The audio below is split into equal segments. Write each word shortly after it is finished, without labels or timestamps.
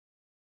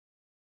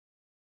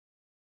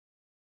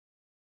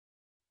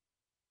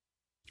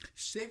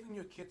Saving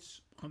your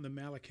kits on the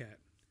malletKAT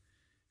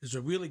is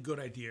a really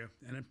good idea,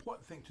 an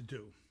important thing to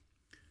do.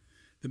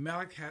 The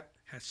malletKAT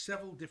has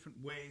several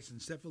different ways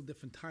and several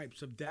different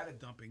types of data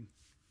dumping.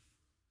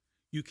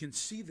 You can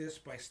see this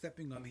by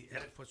stepping on the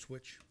edit foot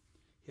switch,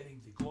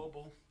 hitting the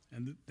global,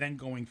 and then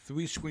going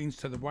 3 screens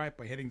to the right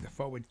by hitting the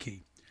forward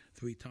key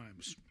 3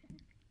 times.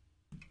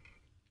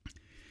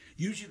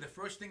 Usually the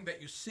first thing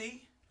that you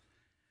see,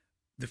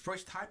 the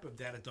first type of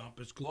data dump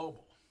is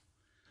global.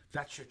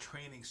 That's your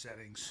training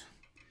settings.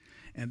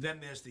 And then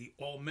there's the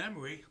all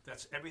memory,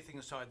 that's everything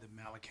inside the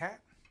malletKAT.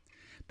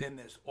 Then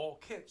there's all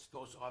kits,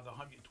 those are the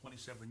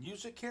 127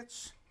 user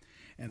kits,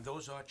 and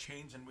those are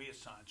chains and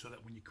reassigns, so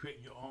that when you create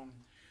your own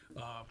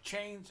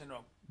chains and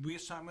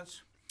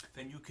reassignments,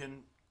 then you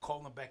can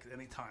call them back at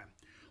any time.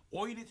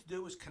 All you need to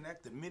do is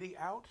connect the MIDI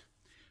out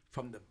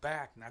from the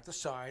back, not the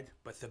side,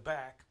 but the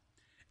back,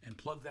 and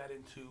plug that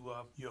into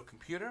your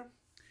computer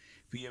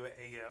via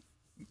a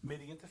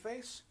MIDI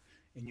interface,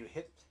 and you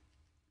hit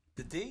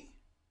the D.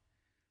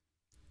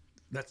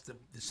 That's the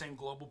same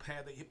global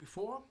pad that you hit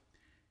before,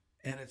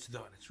 and it's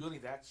done. It's really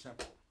that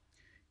simple.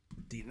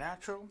 D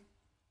natural.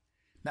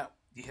 Now,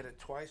 you hit it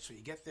twice, so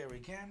you get there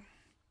again.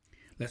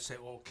 Let's say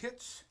all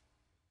kits.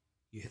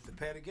 You hit the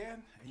pad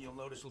again, and you'll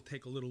notice it'll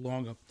take a little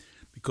longer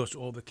because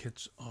all the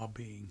kits are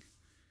being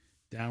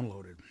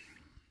downloaded.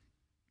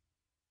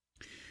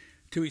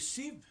 To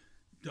receive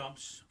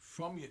dumps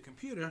from your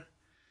computer,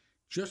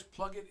 just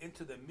plug it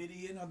into the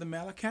MIDI in on the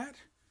malletKAT,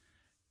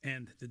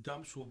 and the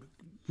dumps will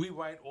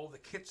rewrite all the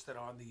kits that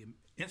are on the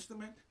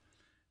instrument,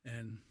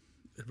 and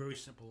a very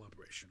simple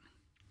operation.